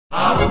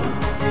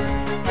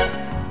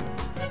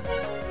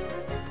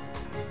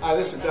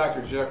this is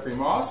Dr. Jeffrey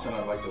Moss, and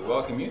I'd like to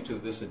welcome you to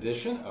this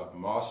edition of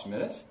Moss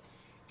Minutes.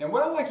 And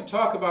what I'd like to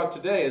talk about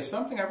today is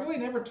something I've really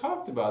never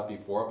talked about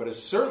before, but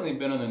has certainly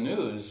been in the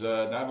news,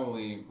 not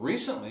only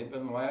recently,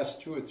 but in the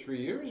last 2 or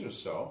 3 years or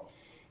so.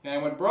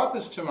 And what brought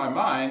this to my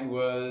mind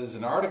was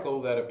an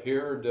article that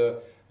appeared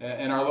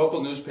in our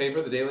local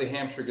newspaper, the Daily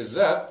Hampshire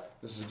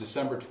Gazette. This is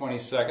December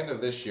 22nd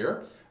of this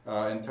year,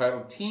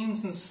 entitled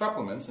Teens and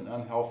Supplements, an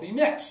Unhealthy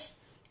Mix.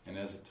 And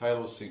as the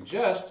title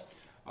suggests,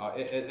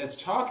 it's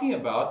talking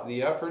about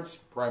the efforts,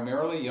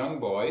 primarily young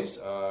boys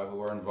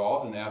who are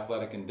involved in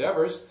athletic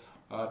endeavors,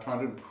 trying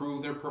to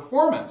improve their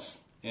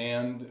performance.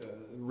 And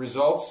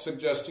results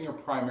suggesting are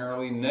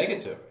primarily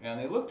negative. And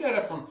they looked at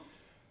it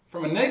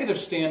from a negative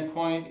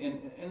standpoint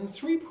in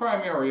 3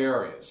 primary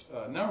areas.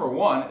 Number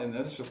one, and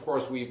this of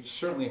course we've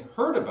certainly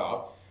heard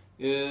about,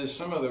 is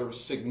some of the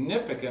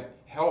significant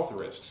health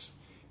risks.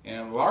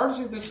 And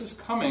largely this is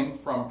coming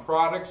from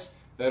products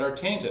that are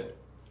tainted.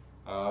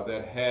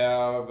 That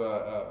have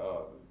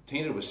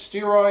tainted with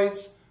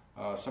steroids,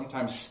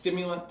 sometimes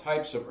stimulant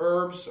types of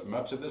herbs.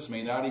 Much of this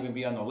may not even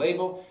be on the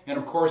label, and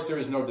of course there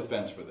is no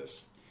defense for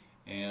this.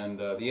 And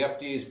the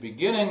FDA is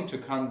beginning to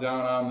come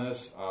down on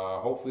this.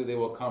 Hopefully they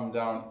will come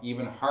down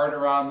even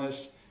harder on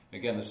this.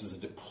 Again, this is a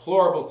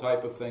deplorable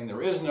type of thing.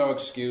 There is no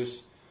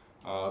excuse.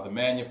 The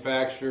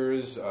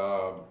manufacturers,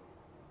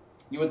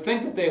 you would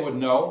think that they would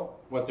know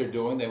what they're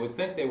doing. They would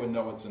think they would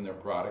know what's in their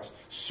products.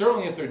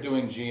 Certainly if they're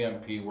doing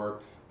GMP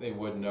work, they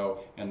would know,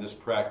 and this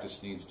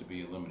practice needs to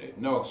be eliminated.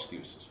 No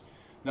excuses.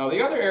 Now, the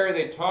other area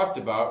they talked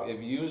about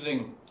of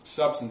using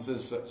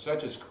substances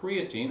such as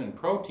creatine and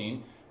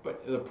protein,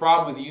 but the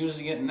problem with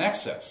using it in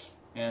excess.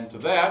 And to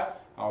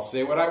that, I'll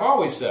say what I've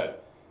always said.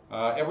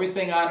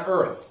 Everything on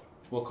earth,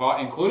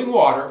 including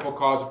water, will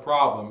cause a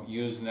problem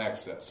used in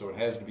excess, so it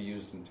has to be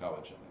used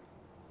intelligently.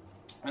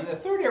 And the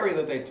third area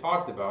that they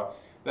talked about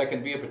that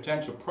can be a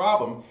potential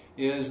problem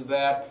is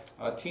that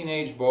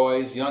teenage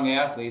boys, young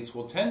athletes,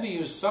 will tend to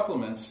use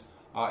supplements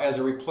as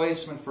a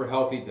replacement for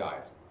healthy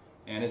diet.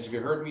 And as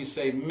you've heard me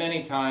say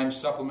many times,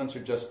 supplements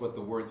are just what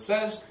the word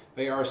says.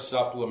 They are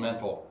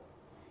supplemental.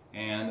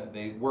 And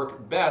they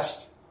work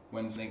best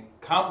when they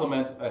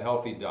complement a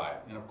healthy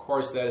diet. And of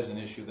course that is an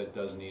issue that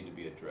does need to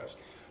be addressed.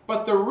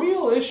 But the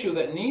real issue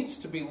that needs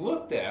to be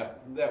looked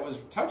at, that was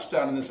touched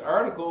on in this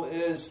article,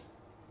 is,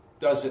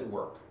 does it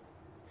work?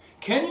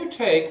 Can you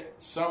take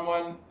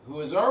someone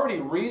who is already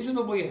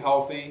reasonably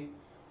healthy,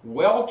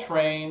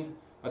 well-trained,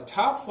 a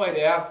top-flight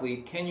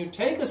athlete, can you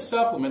take a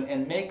supplement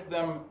and make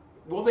them,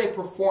 will they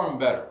perform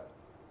better?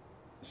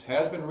 This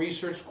has been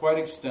researched quite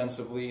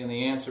extensively, and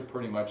the answer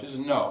pretty much is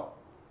no.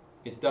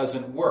 It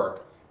doesn't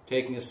work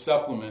taking a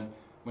supplement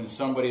when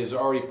somebody is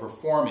already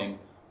performing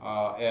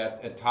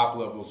at top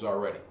levels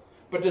already.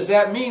 But does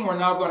that mean we're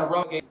now going to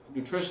relegate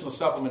nutritional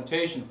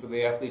supplementation for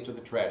the athlete to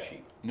the trash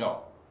heap?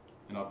 No.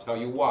 And I'll tell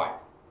you why.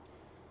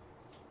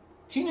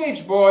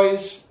 Teenage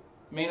boys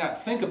may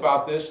not think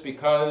about this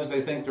because they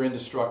think they're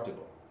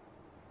indestructible.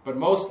 But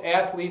most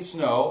athletes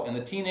know, and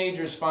the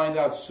teenagers find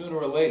out sooner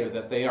or later,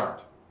 that they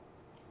aren't.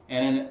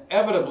 And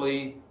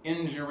inevitably,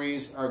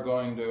 injuries are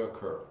going to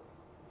occur.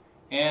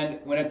 And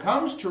when it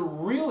comes to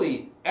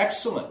really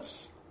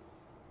excellence,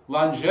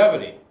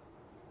 longevity,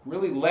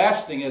 really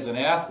lasting as an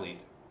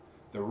athlete,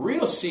 the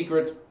real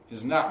secret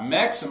is not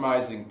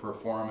maximizing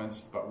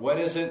performance, but what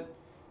is it?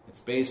 It's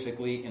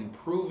basically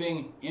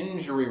improving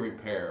injury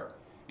repair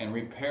and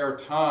repair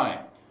time.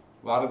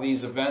 A lot of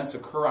these events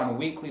occur on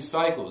weekly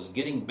cycles,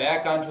 getting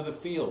back onto the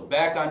field,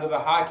 back onto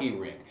the hockey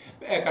rink,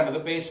 back onto the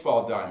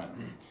baseball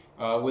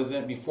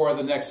diamond before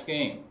the next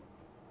game.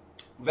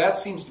 That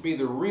seems to be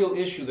the real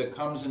issue that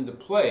comes into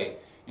play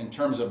in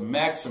terms of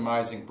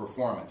maximizing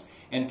performance.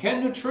 And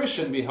can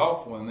nutrition be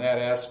helpful in that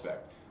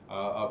aspect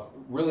of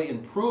really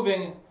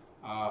improving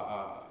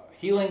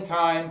healing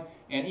time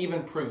and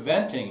even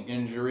preventing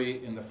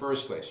injury in the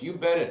first place? You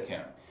bet it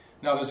can.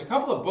 Now, there's a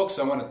couple of books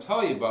I want to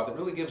tell you about that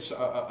really gives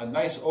a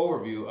nice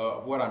overview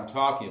of what I'm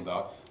talking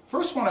about.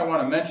 First one I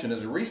want to mention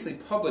is a recently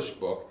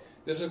published book.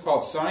 This is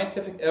called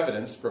Scientific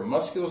Evidence for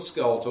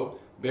Musculoskeletal,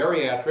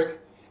 Bariatric,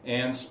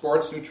 and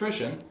Sports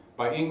Nutrition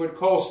by Ingrid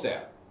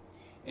Kolstad.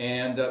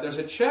 And there's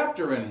a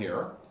chapter in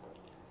here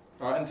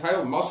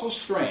entitled Muscle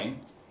Strain,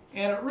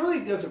 and it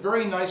really does a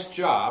very nice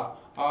job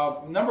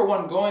of, number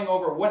one, going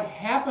over what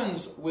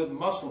happens with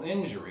muscle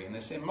injury, and they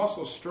say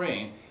muscle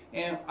strain,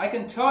 and I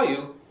can tell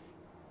you,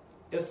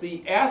 if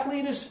the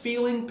athlete is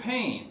feeling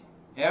pain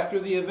after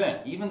the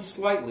event, even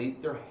slightly,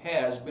 there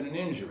has been an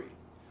injury.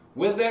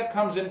 With that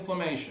comes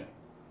inflammation.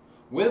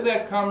 With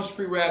that comes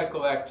free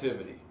radical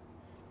activity.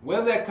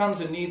 With that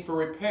comes a need for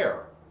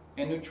repair.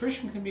 And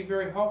nutrition can be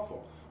very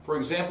helpful. For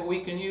example,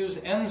 we can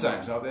use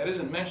enzymes. Now, that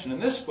isn't mentioned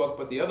in this book,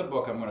 but the other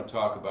book I'm going to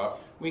talk about.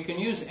 We can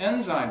use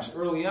enzymes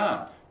early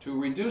on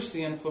to reduce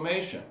the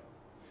inflammation.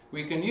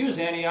 We can use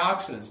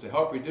antioxidants to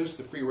help reduce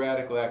the free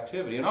radical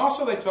activity. And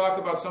also they talk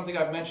about something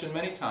I've mentioned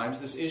many times,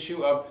 this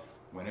issue of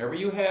whenever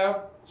you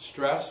have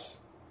stress,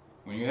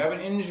 when you have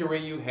an injury,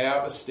 you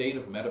have a state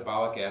of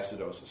metabolic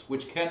acidosis,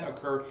 which can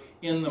occur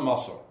in the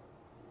muscle.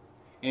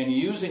 and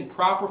using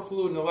proper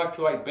fluid and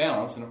electrolyte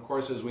balance. And of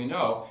course, as we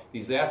know,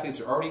 these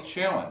athletes are already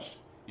challenged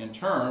in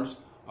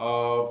terms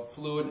of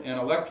fluid and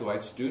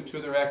electrolytes due to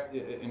their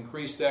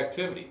increased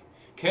activity.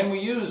 Can we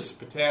use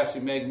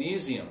potassium,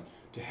 magnesium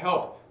to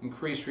help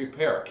increase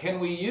repair? Can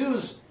we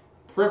use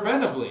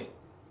preventively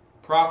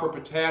proper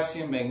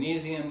potassium,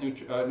 magnesium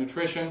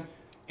nutrition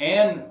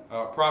and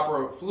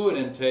proper fluid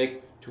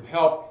intake to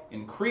help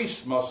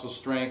increase muscle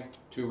strength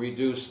to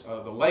reduce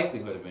the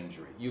likelihood of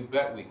injury? You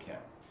bet we can.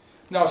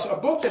 Now, so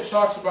a book that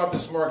talks about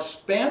this more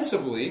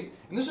expansively,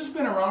 and this has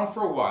been around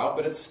for a while,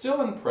 but it's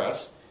still in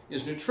press,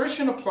 is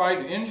Nutrition Applied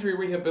to Injury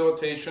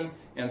Rehabilitation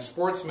and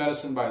Sports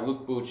Medicine by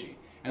Luke Bucci.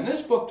 And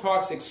this book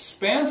talks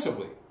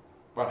expansively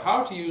about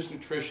how to use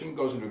nutrition,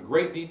 goes into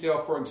great detail,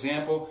 for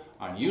example,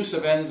 on use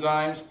of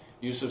enzymes,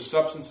 use of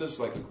substances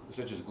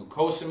such as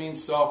glucosamine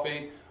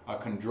sulfate,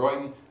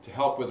 chondroitin, to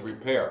help with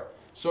repair.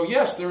 So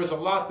yes, there is a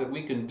lot that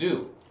we can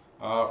do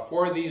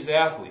for these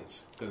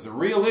athletes, because the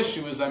real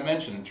issue, as I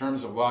mentioned, in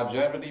terms of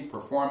longevity,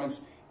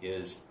 performance,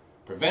 is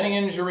preventing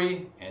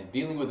injury and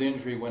dealing with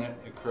injury when it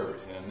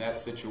occurs. And in that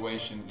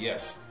situation,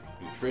 yes,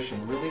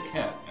 nutrition really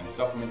can, and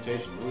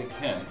supplementation really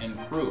can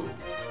improve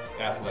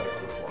athletic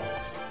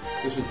performance.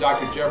 This is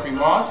Dr. Jeffrey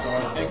Moss. I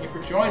want to thank you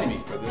for joining me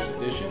for this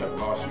edition of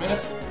Moss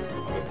Minutes.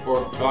 I look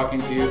forward to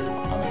talking to you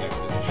on the next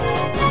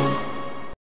edition.